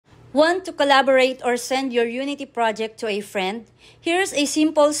Want to collaborate or send your Unity project to a friend? Here's a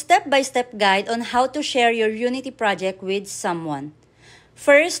simple step-by-step guide on how to share your Unity project with someone.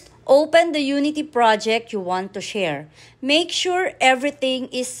 First, open the Unity project you want to share. Make sure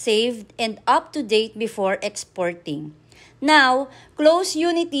everything is saved and up to date before exporting. Now, close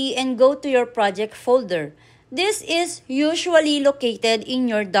Unity and go to your project folder. This is usually located in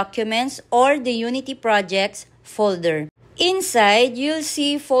your Documents or the Unity Projects folder. Inside, you'll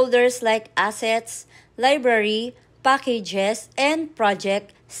see folders like Assets, Library, Packages, and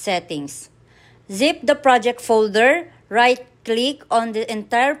Project Settings. Zip the project folder, right-click on the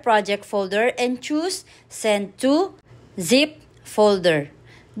entire project folder and choose Send to Zip Folder.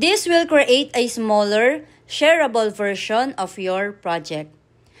 This will create a smaller, shareable version of your project.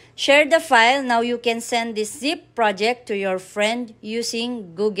 Share the file. Now you can send this zip project to your friend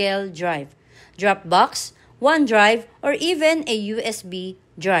using Google Drive, Dropbox, OneDrive, or even a USB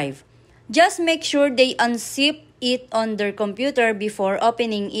drive. Just make sure they unzip it on their computer before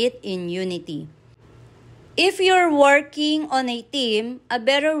opening it in Unity. If you're working on a team, a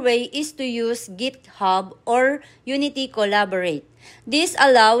better way is to use GitHub or Unity Collaborate. This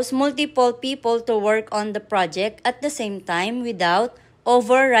allows multiple people to work on the project at the same time without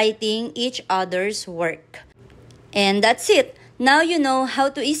overwriting each other's work. And that's it. Now you know how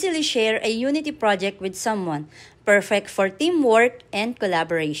to easily share a Unity project with someone, perfect for teamwork and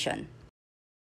collaboration.